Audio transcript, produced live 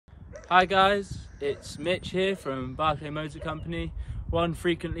Hi guys, it's Mitch here from Barclay Motor Company. One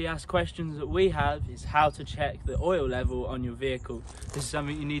frequently asked questions that we have is how to check the oil level on your vehicle. This is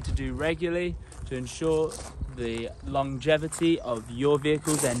something you need to do regularly to ensure the longevity of your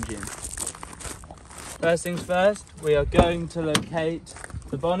vehicle's engine. First things first, we are going to locate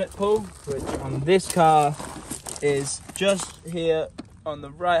the bonnet pull, which on this car is just here on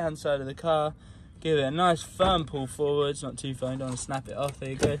the right hand side of the car. Give it a nice firm pull forwards, not too firm, don't want to snap it off. There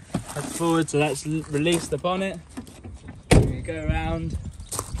you go. That's forward, so that's release the bonnet. You go around.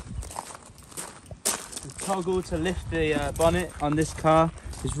 The toggle to lift the bonnet on this car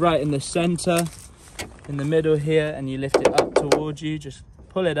is right in the center, in the middle here, and you lift it up towards you. Just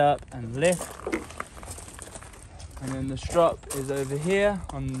pull it up and lift. And then the strop is over here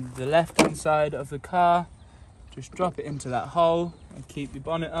on the left hand side of the car. Just drop it into that hole and keep your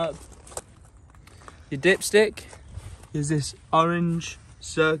bonnet up. Your dipstick is this orange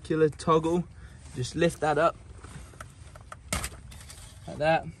circular toggle. Just lift that up like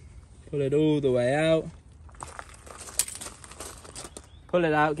that. Pull it all the way out. Pull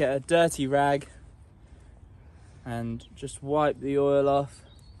it out, get a dirty rag and just wipe the oil off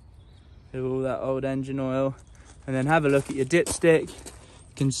with all that old engine oil. And then have a look at your dipstick.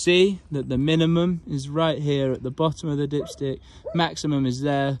 You can see that the minimum is right here at the bottom of the dipstick. Maximum is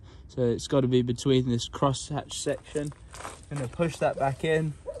there. So it's got to be between this crosshatch section. I'm going to push that back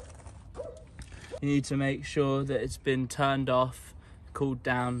in. You need to make sure that it's been turned off, cooled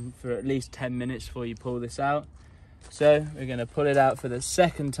down for at least 10 minutes before you pull this out. So we're going to pull it out for the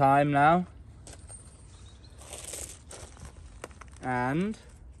second time now. And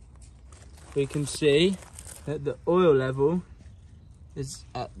we can see that the oil level is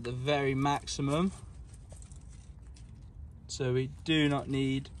at the very maximum. So we do not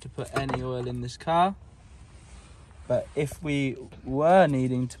need to put any oil in this car. But if we were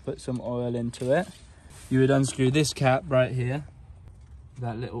needing to put some oil into it, you would unscrew this cap right here,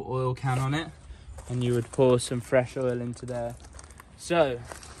 that little oil can on it, and you would pour some fresh oil into there. So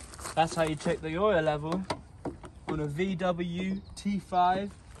that's how you check the oil level on a VW T5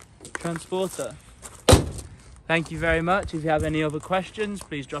 transporter. Thank you very much. If you have any other questions,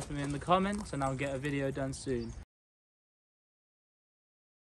 please drop them in the comments and I'll get a video done soon.